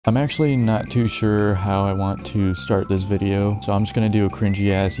I'm actually not too sure how I want to start this video, so I'm just gonna do a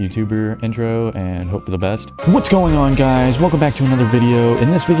cringy ass YouTuber intro and hope for the best. What's going on, guys? Welcome back to another video. In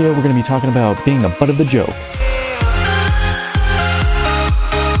this video, we're gonna be talking about being the butt of the joke.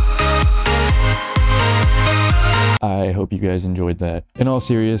 I hope you guys enjoyed that. In all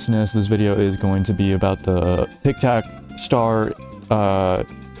seriousness, this video is going to be about the TikTok star,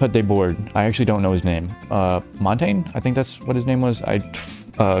 cut day board. I actually don't know his name. Montaigne? I think that's what his name was.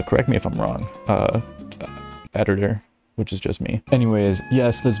 Correct me if I'm wrong. Editor, which is just me. Anyways,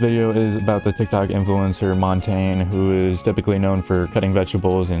 yes, this video is about the TikTok influencer Montaigne, who is typically known for cutting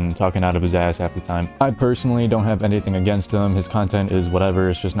vegetables and talking out of his ass half the time. I personally don't have anything against him. His content is whatever,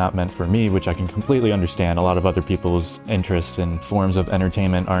 it's just not meant for me, which I can completely understand. A lot of other people's interests and forms of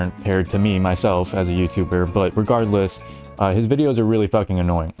entertainment aren't paired to me, myself, as a YouTuber, but regardless, his videos are really fucking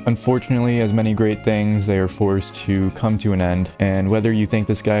annoying. Unfortunately, as many great things, they are forced to come to an end, and whether you think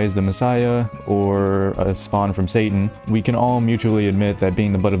this guy is the Messiah or a spawn from Satan, we can all mutually admit that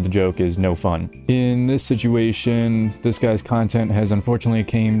being the butt of the joke is no fun. In this situation, this guy's content has unfortunately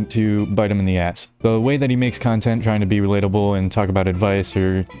came to bite him in the ass. The way that he makes content trying to be relatable and talk about advice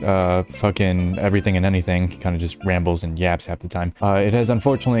or fucking everything and anything, he kind of just rambles and yaps half the time, it has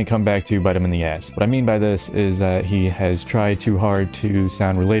unfortunately come back to bite him in the ass. What I mean by this is that he has tried too hard to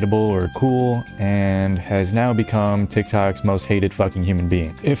sound relatable or cool and has now become TikTok's most hated fucking human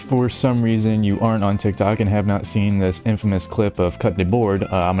being. If for some reason you aren't on TikTok and have not seen this infamous clip of Cut the Board,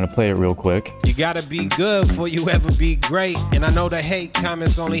 I'm gonna play it real quick. You gotta be good before you ever be great, and I know the hate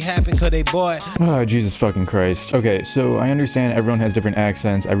comments only happen cause they bored. Oh, Jesus fucking Christ. Okay, so I understand everyone has different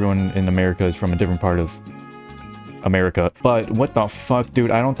accents, everyone in America is from a different part of America, but what the fuck,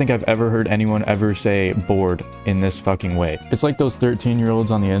 dude? I don't think I've ever heard anyone ever say bored in this fucking way. It's like those 13-year-olds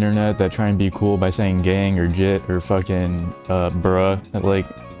on the internet that try and be cool by saying gang or jit or fucking bruh. Like,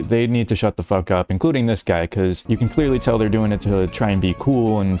 they need to shut the fuck up, including this guy, because you can clearly tell they're doing it to try and be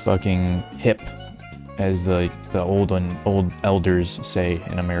cool and fucking hip, as the old elders say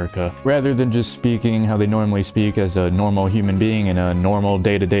in America, rather than just speaking how they normally speak as a normal human being in a normal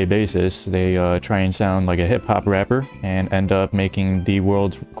day-to-day basis. They try and sound like a hip-hop rapper and end up making the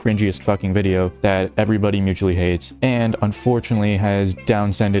world's cringiest fucking video that everybody mutually hates, and unfortunately has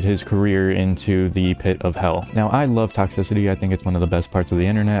downsended his career into the pit of hell. Now, I love toxicity. I think it's one of the best parts of the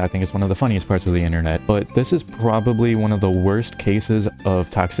internet. I think it's one of the funniest parts of the internet, but this is probably one of the worst cases of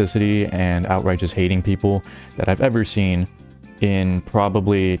toxicity and outright just hating people that I've ever seen in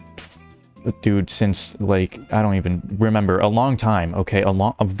probably, dude, since like, I don't even remember, a long time, okay?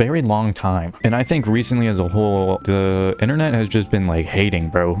 A very long time. And I think recently as a whole, the internet has just been like hating,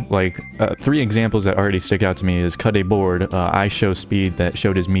 bro. Like, 3 examples that already stick out to me is Cut a Board, I Show Speed that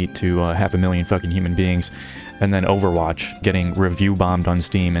showed his meat to 500,000 fucking human beings, and then Overwatch getting review bombed on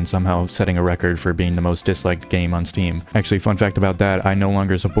Steam and somehow setting a record for being the most disliked game on Steam. Actually, fun fact about that, I no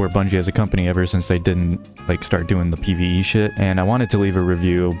longer support Bungie as a company ever since they didn't like start doing the PvE shit, and I wanted to leave a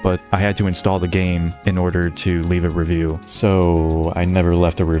review, but I had to install the game in order to leave a review. So I never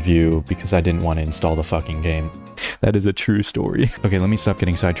left a review because I didn't want to install the fucking game. That is a true story. Okay, let me stop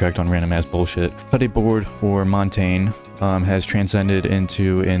getting sidetracked on random ass bullshit. Cut a Board, or Montaigne, has transcended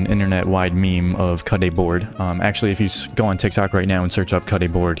into an internet-wide meme of Cut a Board. Actually, if you go on TikTok right now and search up Cut a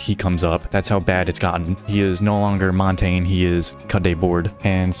Board, he comes up. That's how bad it's gotten. He is no longer Montaigne, he is Cut a Board.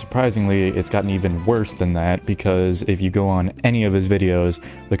 And surprisingly, it's gotten even worse than that, because if you go on any of his videos,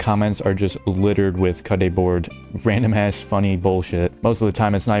 the comments are just littered with Cut a Board, random-ass funny bullshit. Most of the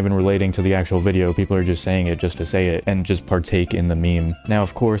time, it's not even relating to the actual video. People are just saying it just to say it and just partake in the meme. Now,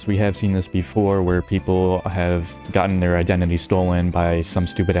 of course, we have seen this before where people have gotten their identity stolen by some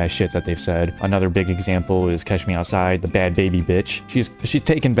stupid ass shit that they've said. Another big example is Catch Me Outside, the bad baby bitch. She's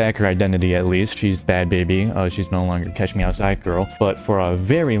taken back her identity, at least. She's bad baby. She's no longer Catch Me Outside girl, but for a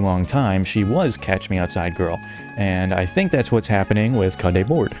very long time she was Catch Me Outside girl, and I think that's what's happening with Cut a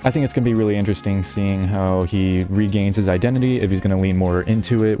Board. I think it's gonna be really interesting seeing how he regains his identity, if he's gonna lean more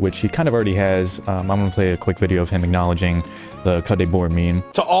into it, which he kind of already has. I'm gonna play a quick video of him acknowledging the Cut a Board meme.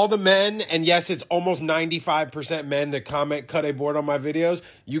 To all the men, and yes, it's almost 95% men that comment Cut a Board on my videos,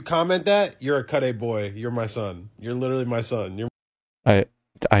 you comment that, you're a Cut a boy. You're my son. You're literally my son.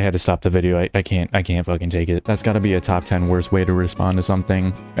 I had to stop the video. I can't fucking take it. That's gotta be a top 10 worst way to respond to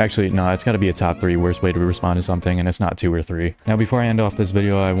something. Actually, no, it's gotta be a top 3 worst way to respond to something, and it's not 2 or 3. Now, before I end off this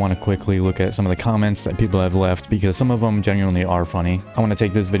video, I want to quickly look at some of the comments that people have left, because some of them genuinely are funny. I want to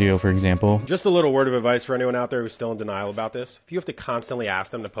take this video, for example. Just a little word of advice for anyone out there who's still in denial about this. If you have to constantly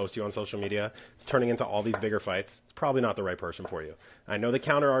ask them to post you on social media, it's turning into all these bigger fights. It's probably not the right person for you. I know the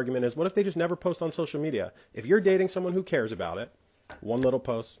counter argument is, what if they just never post on social media? If you're dating someone who cares about it, One little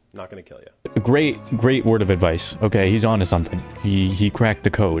post, not gonna kill you. Great word of advice. Okay, he's on to something. He cracked the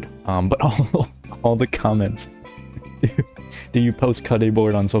code. But all the comments. Do you post cut a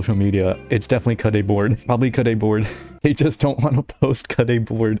board on social media? It's definitely cut a board. Probably cut a board. They just don't want to post cut a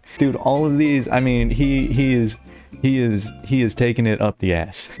board. Dude, all of these, I mean, he is taking it up the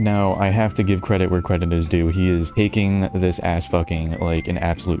ass. Now, I have to give credit where credit is due. He is taking this ass fucking like an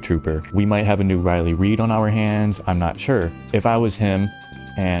absolute trooper. We might have a new Riley Reid on our hands. I'm not sure. If I was him,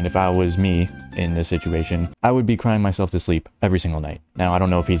 and if I was me in this situation, I would be crying myself to sleep every single night. Now, I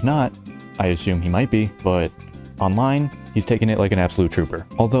don't know if he's not. I assume he might be, but online, he's taking it like an absolute trooper.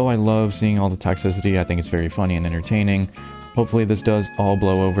 Although I love seeing all the toxicity, I think it's very funny and entertaining. Hopefully this does all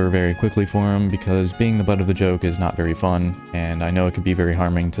blow over very quickly for him, because being the butt of the joke is not very fun, and I know it could be very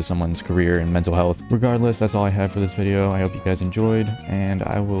harming to someone's career and mental health. Regardless, that's all I have for this video. I hope you guys enjoyed, and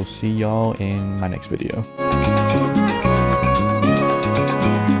I will see y'all in my next video.